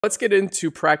Let's get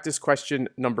into practice question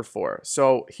number 4.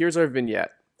 So here's our vignette.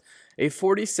 A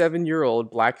 47-year-old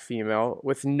black female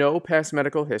with no past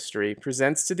medical history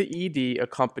presents to the ED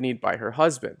accompanied by her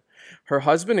husband. Her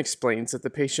husband explains that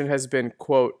the patient has been,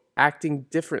 quote, acting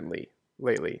differently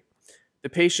lately. The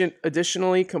patient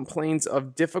additionally complains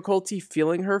of difficulty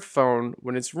feeling her phone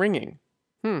when it's ringing.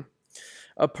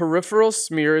 A peripheral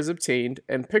smear is obtained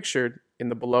and pictured in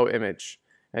the below image.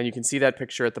 And you can see that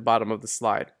picture at the bottom of the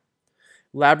slide.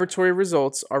 Laboratory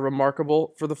results are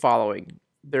remarkable for the following.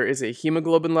 There is a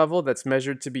hemoglobin level that's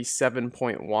measured to be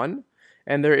 7.1,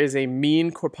 and there is a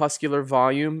mean corpuscular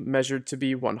volume measured to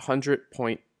be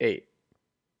 100.8.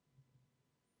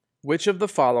 Which of the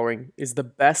following is the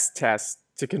best test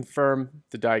to confirm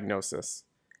the diagnosis?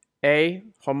 A.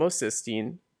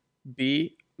 Homocysteine,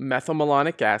 B.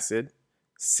 Methylmalonic acid,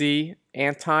 C.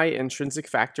 Anti-intrinsic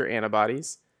factor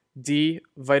antibodies, D.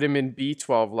 Vitamin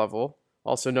B12 level,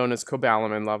 also known as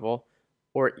cobalamin level,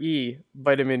 or E,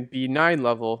 vitamin B9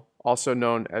 level, also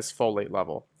known as folate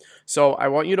level. So I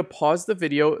want you to pause the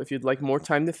video if you'd like more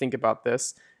time to think about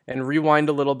this, and rewind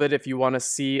a little bit if you want to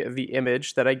see the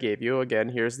image that I gave you. Again,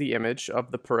 here's the image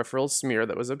of the peripheral smear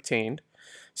that was obtained.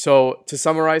 So to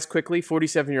summarize quickly,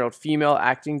 47-year-old female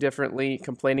acting differently,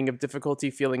 complaining of difficulty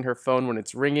feeling her phone when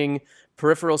it's ringing.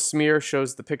 Peripheral smear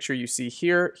shows the picture you see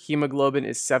here. Hemoglobin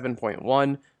is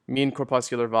 7.1. Mean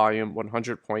corpuscular volume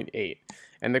 100.8.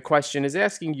 And the question is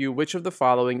asking you which of the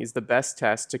following is the best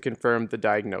test to confirm the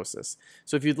diagnosis.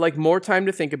 So if you'd like more time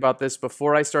to think about this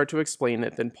before I start to explain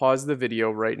it, then pause the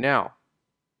video right now.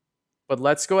 But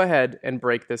let's go ahead and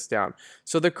break this down.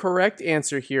 So the correct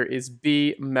answer here is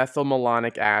B,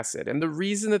 methylmalonic acid. And the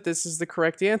reason that this is the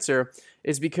correct answer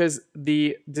is because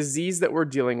the disease that we're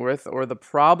dealing with, or the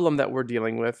problem that we're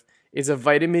dealing with, is a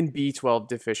vitamin B12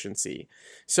 deficiency.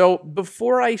 So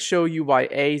before I show you why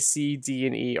A, C, D,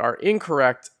 and E are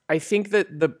incorrect, I think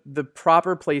that the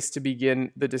proper place to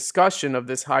begin the discussion of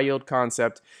this high-yield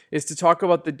concept is to talk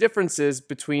about the differences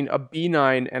between a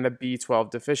B9 and a B12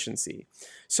 deficiency.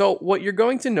 So what you're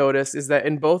going to notice is that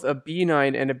in both a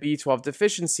B9 and a B12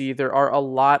 deficiency, there are a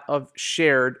lot of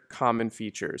shared common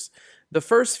features. The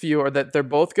first few are that they're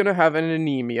both going to have an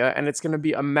anemia, and it's going to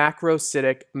be a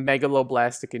macrocytic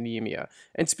megaloblastic anemia.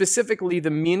 And specifically, the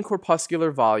mean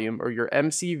corpuscular volume, or your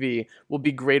MCV, will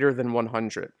be greater than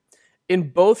 100.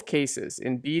 In both cases,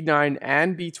 in B9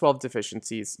 and B12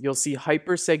 deficiencies, you'll see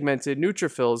hypersegmented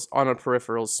neutrophils on a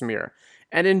peripheral smear.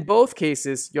 And in both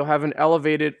cases, you'll have an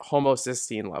elevated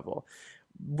homocysteine level.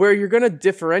 Where you're going to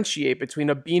differentiate between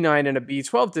a B9 and a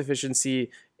B12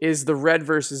 deficiency is the red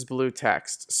versus blue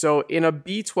text. So in a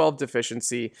B12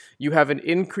 deficiency, you have an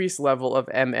increased level of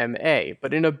MMA,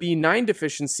 but in a B9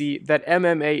 deficiency, that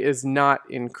MMA is not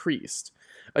increased.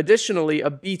 Additionally,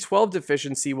 a B12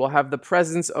 deficiency will have the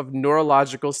presence of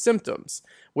neurological symptoms,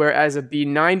 whereas a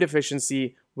B9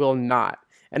 deficiency will not.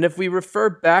 And if we refer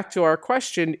back to our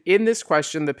question, in this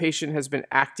question, the patient has been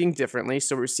acting differently,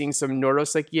 so we're seeing some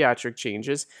neuropsychiatric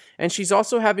changes, and she's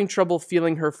also having trouble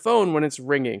feeling her phone when it's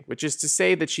ringing, which is to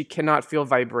say that she cannot feel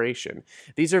vibration.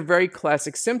 These are very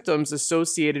classic symptoms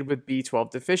associated with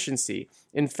B12 deficiency.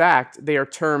 In fact, they are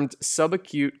termed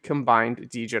subacute combined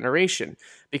degeneration,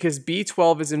 because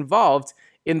B12 is involved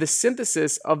in the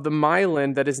synthesis of the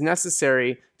myelin that is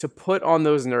necessary to put on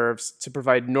those nerves to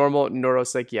provide normal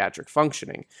neuropsychiatric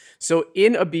functioning. So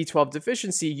in a B12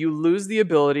 deficiency, you lose the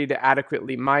ability to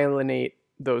adequately myelinate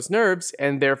those nerves,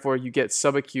 and therefore you get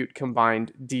subacute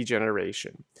combined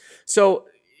degeneration. So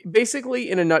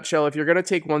basically, in a nutshell, if you're going to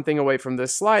take one thing away from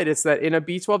this slide, it's that in a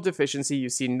B12 deficiency, you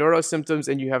see neurosymptoms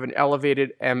and you have an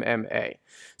elevated MMA.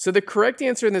 So the correct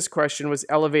answer in this question was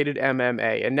elevated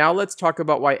MMA. And now let's talk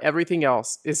about why everything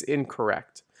else is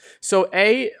incorrect. So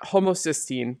A,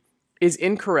 homocysteine, is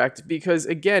incorrect because,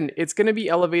 again, it's going to be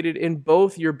elevated in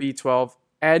both your B12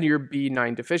 and your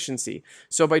B9 deficiency.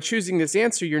 So by choosing this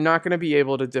answer, you're not going to be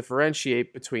able to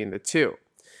differentiate between the two.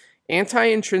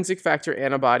 Anti-intrinsic factor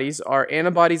antibodies are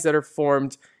antibodies that are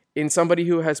formed in somebody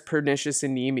who has pernicious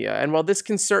anemia. And while this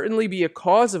can certainly be a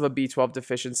cause of a B12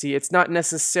 deficiency, it's not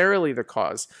necessarily the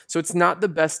cause. So it's not the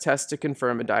best test to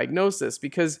confirm a diagnosis,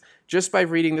 because just by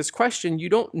reading this question, you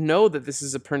don't know that this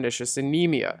is a pernicious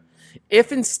anemia.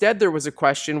 If instead there was a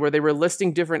question where they were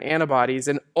listing different antibodies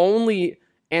and only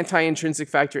anti-intrinsic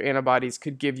factor antibodies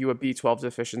could give you a B12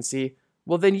 deficiency,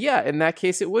 well then yeah, in that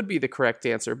case it would be the correct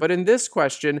answer. But in this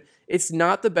question, it's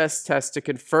not the best test to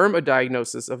confirm a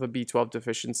diagnosis of a B12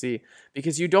 deficiency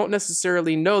because you don't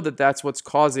necessarily know that that's what's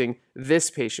causing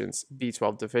this patient's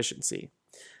B12 deficiency.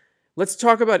 Let's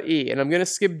talk about E, and I'm going to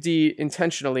skip D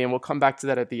intentionally, and we'll come back to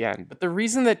that at the end. But the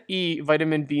reason that E,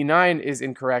 vitamin B9, is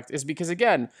incorrect is because,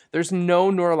 again, there's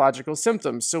no neurological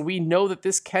symptoms. So we know that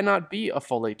this cannot be a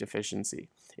folate deficiency.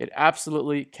 It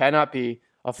absolutely cannot be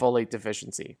a folate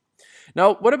deficiency.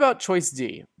 Now, what about choice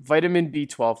D, vitamin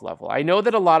B12 level? I know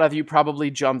that a lot of you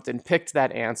probably jumped and picked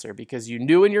that answer because you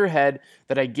knew in your head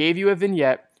that I gave you a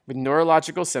vignette with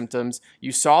neurological symptoms,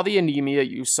 you saw the anemia,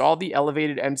 you saw the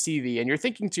elevated MCV, and you're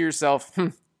thinking to yourself,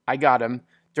 I got him.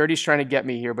 Dirty's trying to get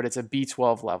me here, but it's a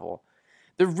B12 level.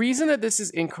 The reason that this is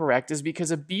incorrect is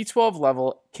because a B12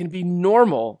 level can be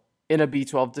normal in a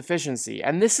B12 deficiency.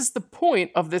 And this is the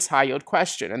point of this high yield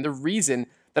question and the reason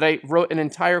that I wrote an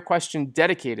entire question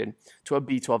dedicated to a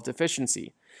B12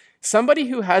 deficiency. Somebody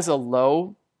who has a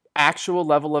low actual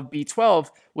level of B12,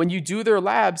 when you do their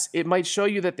labs, it might show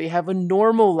you that they have a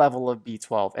normal level of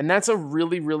B12. And that's a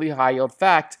really, really high yield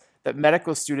fact that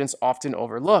medical students often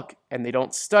overlook and they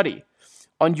don't study.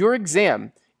 On your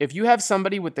exam, if you have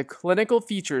somebody with the clinical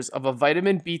features of a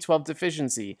vitamin B12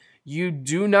 deficiency, you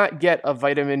do not get a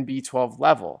vitamin B12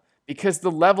 level because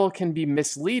the level can be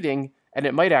misleading and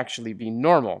it might actually be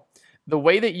normal. The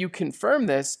way that you confirm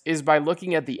this is by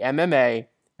looking at the MMA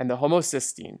and the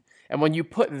homocysteine. And when you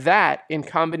put that in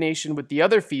combination with the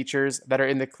other features that are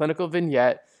in the clinical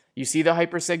vignette, you see the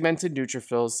hypersegmented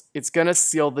neutrophils, it's going to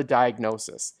seal the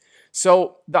diagnosis.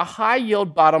 So the high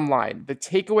yield bottom line, the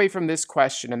takeaway from this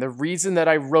question, and the reason that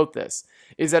I wrote this,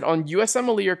 is that on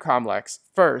USMLE or COMLEX,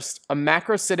 first, a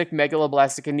macrocytic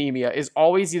megaloblastic anemia is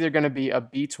always either going to be a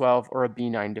B12 or a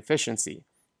B9 deficiency.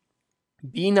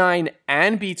 B9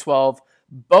 and B12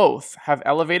 both have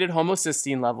elevated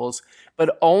homocysteine levels,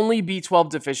 but only B12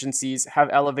 deficiencies have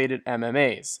elevated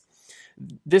MMAs.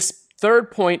 This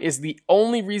third point is the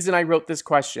only reason I wrote this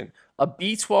question. A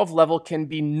B12 level can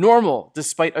be normal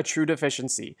despite a true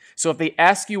deficiency. So if they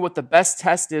ask you what the best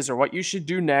test is or what you should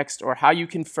do next or how you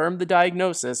confirm the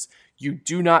diagnosis, you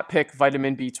do not pick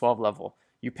vitamin B12 level.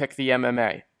 You pick the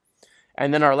MMA.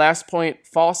 And then our last point,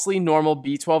 falsely normal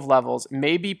B12 levels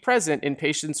may be present in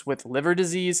patients with liver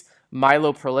disease,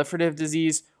 myeloproliferative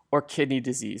disease, or kidney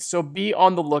disease. So be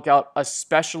on the lookout,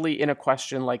 especially in a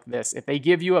question like this. If they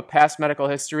give you a past medical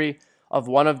history of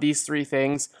one of these three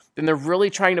things, then they're really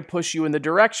trying to push you in the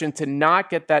direction to not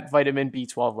get that vitamin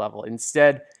B12 level.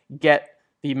 Instead, get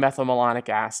the methylmalonic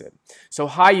acid. So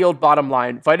high yield bottom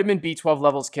line, vitamin B12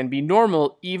 levels can be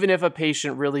normal even if a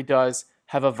patient really does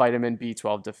have a vitamin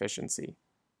B12 deficiency.